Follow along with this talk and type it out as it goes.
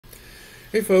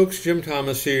Hey folks, Jim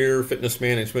Thomas here, Fitness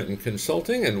Management and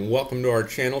Consulting, and welcome to our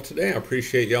channel today. I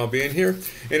appreciate y'all being here.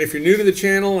 And if you're new to the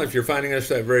channel, if you're finding us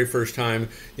that very first time,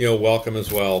 welcome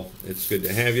as well. It's good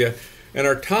to have you. And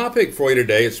our topic for you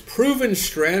today is proven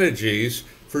strategies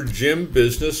for gym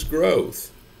business growth.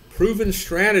 Proven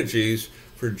strategies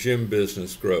for gym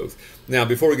business growth. Now,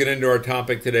 before we get into our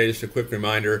topic today, just a quick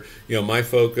reminder, my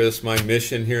focus, my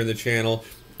mission here in the channel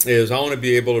is I want to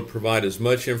be able to provide as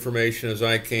much information as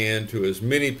I can to as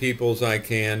many people as I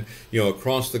can,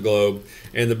 across the globe.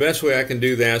 And the best way I can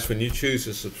do that is when you choose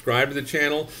to subscribe to the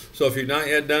channel. So if you've not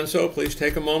yet done so, please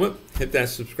take a moment, hit that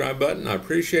subscribe button. I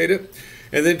appreciate it.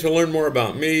 And then to learn more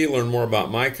about me, learn more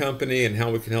about my company and how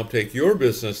we can help take your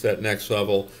business that next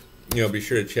level, be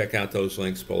sure to check out those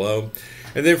links below.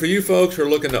 And then for you folks who are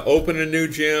looking to open a new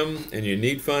gym and you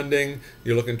need funding,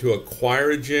 you're looking to acquire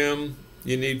a gym,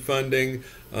 you need funding,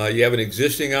 you have an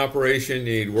existing operation,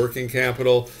 you need working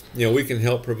capital, we can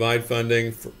help provide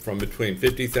funding from between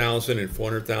 $50,000 and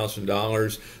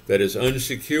 $400,000 that is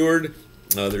unsecured.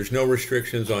 There's no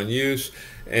restrictions on use.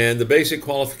 And the basic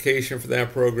qualification for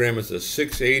that program is a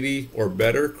 680 or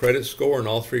better credit score in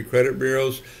all three credit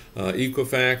bureaus,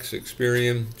 Equifax,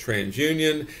 Experian,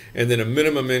 TransUnion, and then a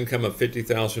minimum income of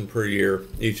 $50,000 per year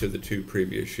each of the two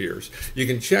previous years. You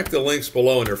can check the links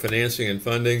below under financing and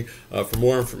funding for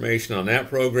more information on that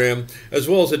program, as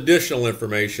well as additional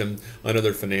information on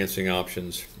other financing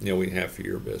options we have for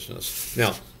your business.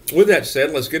 Now, with that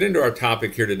said, let's get into our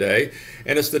topic here today,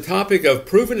 and it's the topic of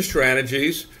proven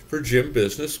strategies for gym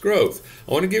business growth.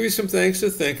 I want to give you some things to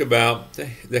think about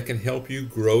that can help you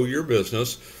grow your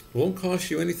business. It won't cost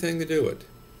you anything to do it.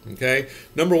 Okay?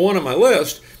 Number one on my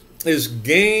list is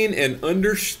gain an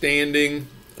understanding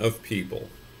of people.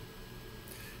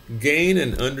 Gain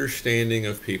an understanding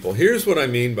of people. Here's what I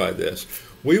mean by this.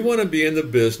 We want to be in the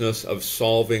business of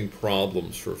solving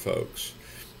problems for folks.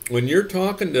 When you're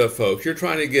talking to folks, you're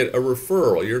trying to get a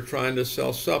referral, you're trying to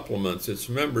sell supplements, it's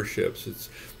memberships, it's,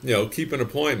 keep an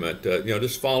appointment,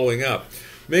 just following up.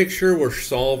 Make sure we're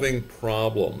solving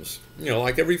problems.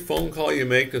 Like every phone call you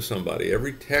make to somebody,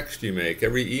 every text you make,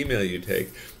 every email you take,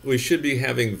 we should be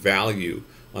having value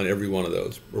on every one of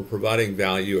those. We're providing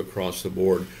value across the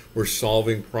board. We're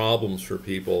solving problems for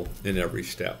people in every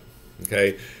step,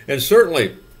 okay? And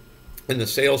certainly, in the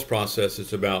sales process,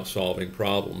 it's about solving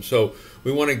problems. So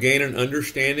we want to gain an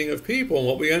understanding of people and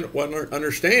what we want to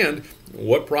understand,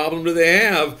 what problem do they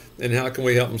have and how can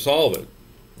we help them solve it.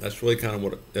 That's really kind of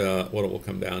what it will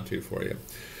come down to for you.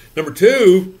 Number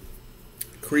two,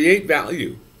 create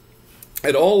value.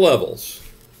 At all levels,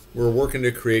 we're working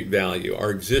to create value.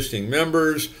 Our existing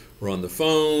members, we're on the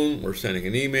phone, we're sending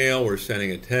an email, we're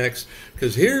sending a text.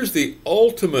 Because here's the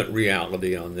ultimate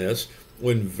reality on this.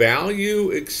 When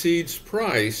value exceeds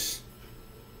price,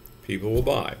 people will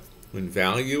buy. When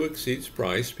value exceeds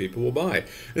price, people will buy.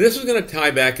 And this is going to tie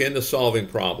back into solving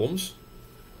problems.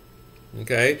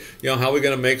 Okay? How are we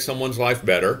going to make someone's life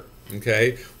better?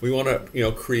 Okay? We want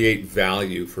to, create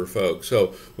value for folks.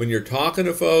 So when you're talking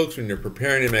to folks, when you're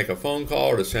preparing to make a phone call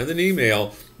or to send an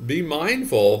email, be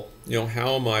mindful,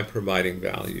 how am I providing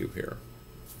value here?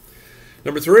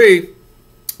 Number three,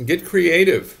 get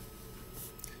creative.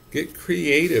 Get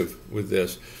creative with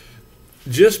this.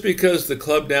 Just because the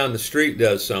club down the street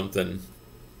does something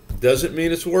doesn't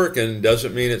mean it's working,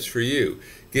 doesn't mean it's for you.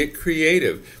 Get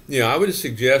creative. I would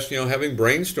suggest, having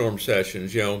brainstorm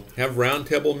sessions, have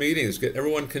roundtable meetings.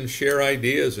 Everyone can share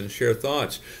ideas and share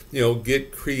thoughts.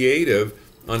 Get creative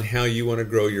on how you want to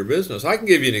grow your business. I can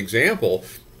give you an example.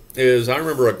 I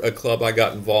remember a club I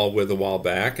got involved with a while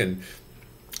back, and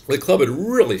the club had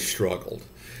really struggled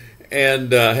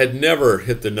and had never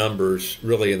hit the numbers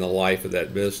really in the life of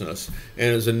that business.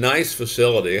 And it was a nice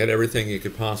facility. It had everything you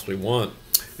could possibly want.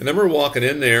 And I remember walking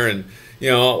in there and,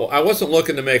 I wasn't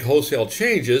looking to make wholesale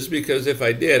changes because if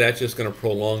I did, that's just going to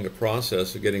prolong the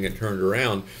process of getting it turned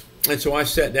around. And so I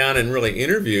sat down and really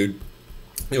interviewed,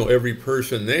 every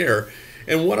person there.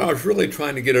 And what I was really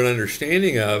trying to get an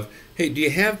understanding of, hey, do you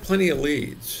have plenty of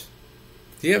leads?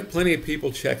 Do you have plenty of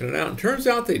people checking it out? And it turns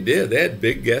out they did. They had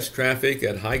big guest traffic,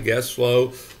 had high guest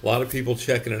flow, a lot of people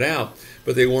checking it out,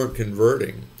 but they weren't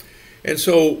converting. And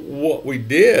so what we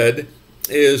did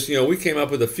is, we came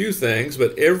up with a few things,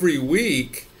 but every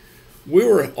week we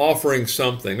were offering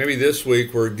something. Maybe this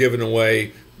week we're giving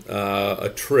away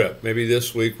a trip. Maybe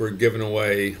this week we're giving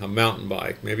away a mountain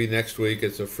bike. Maybe next week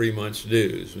it's a free month's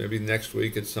dues. Maybe next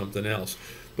week it's something else.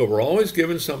 But we're always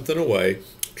giving something away,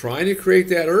 trying to create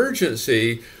that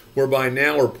urgency whereby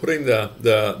now we're putting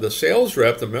the sales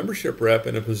rep, the membership rep,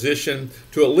 in a position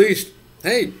to at least,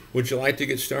 hey, would you like to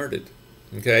get started?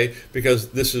 Okay, because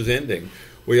this is ending.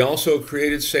 We also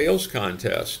created sales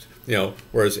contests.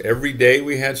 Whereas every day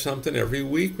we had something, every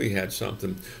week we had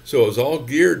something. So it was all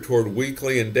geared toward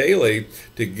weekly and daily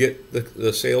to get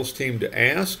the sales team to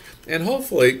ask, and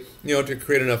hopefully, to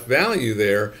create enough value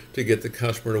there to get the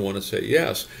customer to want to say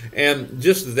yes. And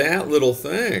just that little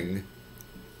thing,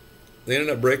 they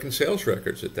ended up breaking sales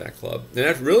records at that club. And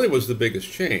that really was the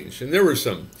biggest change. And there were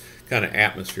some kind of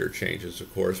atmosphere changes,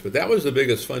 of course, but that was the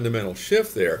biggest fundamental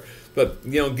shift there. But,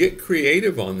 get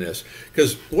creative on this,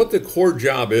 because what the core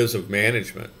job is of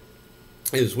management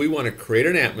is we want to create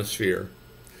an atmosphere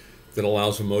that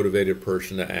allows a motivated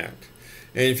person to act.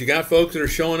 And if you got folks that are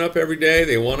showing up every day,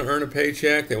 they want to earn a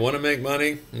paycheck, they want to make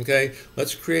money, okay,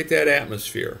 let's create that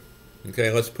atmosphere.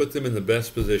 Okay, let's put them in the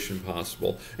best position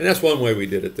possible. And that's one way we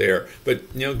did it there.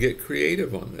 But, get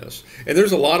creative on this. And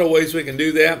there's a lot of ways we can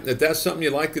do that. If that's something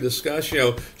you'd like to discuss,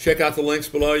 check out the links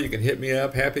below. You can hit me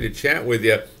up. Happy to chat with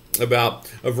you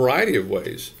about a variety of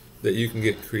ways that you can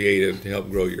get creative to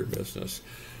help grow your business.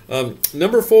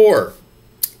 Number 4,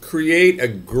 create a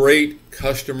great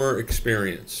customer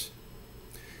experience.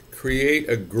 Create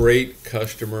a great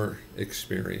customer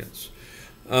experience.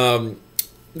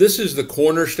 This is the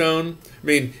cornerstone. I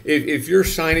mean, if you're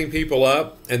signing people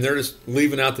up and they're just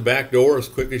leaving out the back door as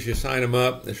quick as you sign them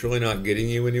up, it's really not getting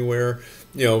you anywhere.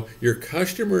 Your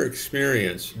customer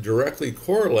experience directly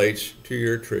correlates to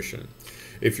your attrition.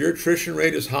 If your attrition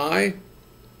rate is high,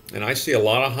 and I see a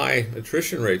lot of high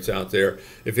attrition rates out there,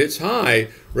 if it's high,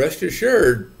 rest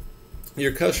assured,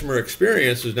 your customer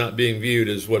experience is not being viewed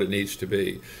as what it needs to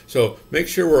be. So make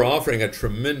sure we're offering a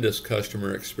tremendous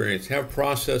customer experience. Have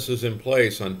processes in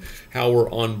place on how we're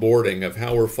onboarding, of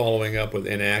how we're following up with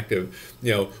inactive.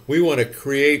 We want to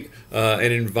create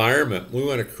an environment. We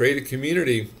want to create a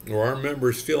community where our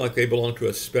members feel like they belong to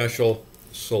a special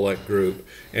select group.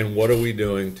 And what are we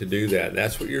doing to do that?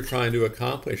 That's what you're trying to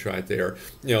accomplish right there.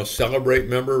 Celebrate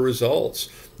member results.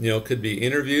 Could be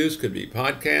interviews, could be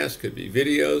podcasts, could be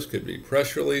videos, could be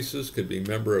press releases, could be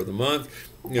member of the month.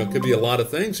 Could be a lot of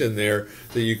things in there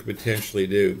that you could potentially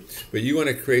do. But you want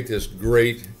to create this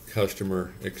great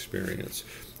customer experience.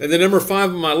 And then number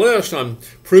 5 on my list on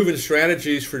proven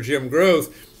strategies for gym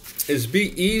growth is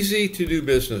be easy to do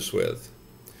business with.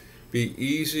 Be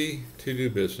easy to do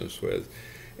business with.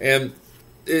 And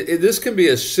this can be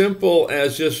as simple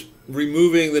as just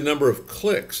removing the number of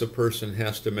clicks a person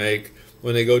has to make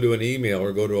when they go to an email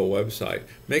or go to a website.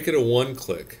 Make it a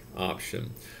one-click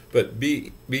option, but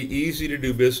be easy to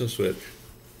do business with.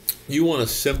 You want to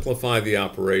simplify the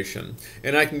operation.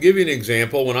 And I can give you an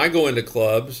example. When I go into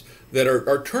clubs that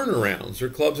are turnarounds, or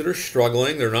clubs that are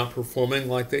struggling, they're not performing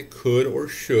like they could or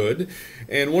should,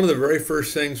 and one of the very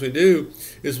first things we do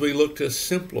is we look to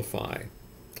simplify.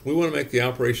 We want to make the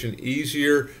operation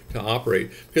easier to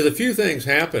operate, because a few things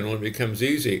happen when it becomes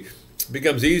easy. It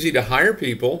becomes easy to hire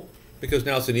people, because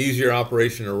now it's an easier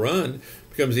operation to run.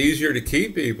 It becomes easier to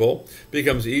keep people, it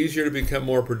becomes easier to become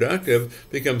more productive,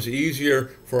 it becomes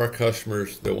easier for our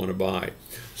customers that want to buy.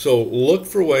 So look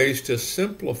for ways to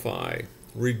simplify,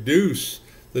 reduce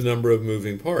the number of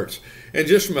moving parts. And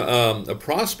just from a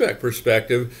prospect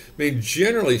perspective, I mean,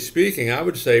 generally speaking, I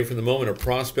would say from the moment a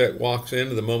prospect walks in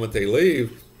to the moment they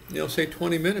leave, say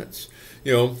 20 minutes.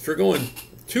 If you're going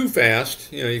too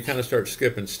fast, you kind of start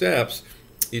skipping steps.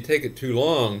 You take it too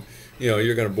long,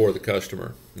 you're going to bore the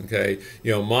customer. Okay,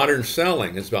 modern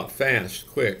selling is about fast,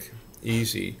 quick,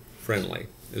 easy, friendly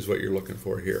is what you're looking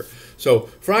for here. So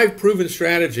 5 proven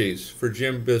strategies for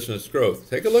gym business growth.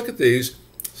 Take a look at these,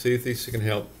 see if these can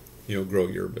help grow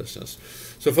your business.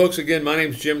 So folks, again, my name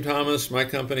is Jim Thomas. My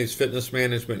company is Fitness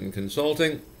Management and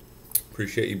Consulting.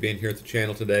 Appreciate you being here at the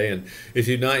channel today. And if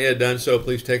you've not yet done so,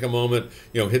 please take a moment,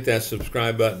 hit that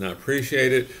subscribe button. I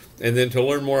appreciate it. And then to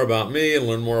learn more about me and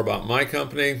learn more about my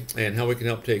company and how we can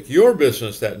help take your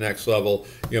business that next level,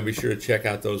 be sure to check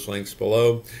out those links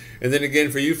below. And then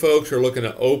again, for you folks who are looking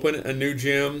to open a new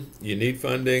gym, you need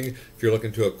funding. If you're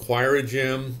looking to acquire a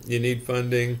gym, you need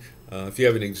funding. If you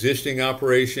have an existing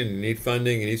operation, you need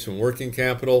funding, you need some working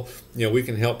capital, we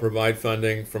can help provide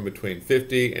funding from between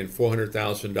 $50,000 and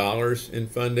 $400,000 in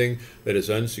funding that is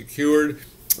unsecured.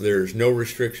 There's no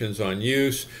restrictions on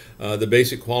use. The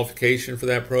basic qualification for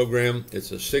that program,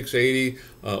 it's a 680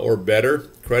 or better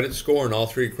credit score in all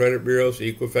 3 credit bureaus,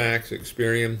 Equifax,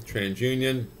 Experian,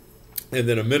 TransUnion, and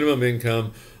then a minimum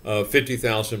income of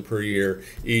 $50,000 per year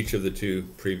each of the 2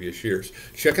 previous years.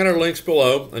 Check out our links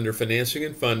below under financing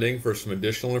and funding for some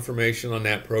additional information on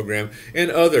that program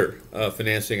and other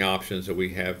financing options that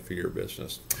we have for your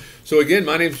business. So again,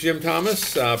 my name is Jim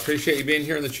Thomas. Appreciate you being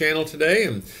here on the channel today,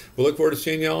 and we'll look forward to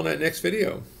seeing you all in that next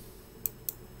video.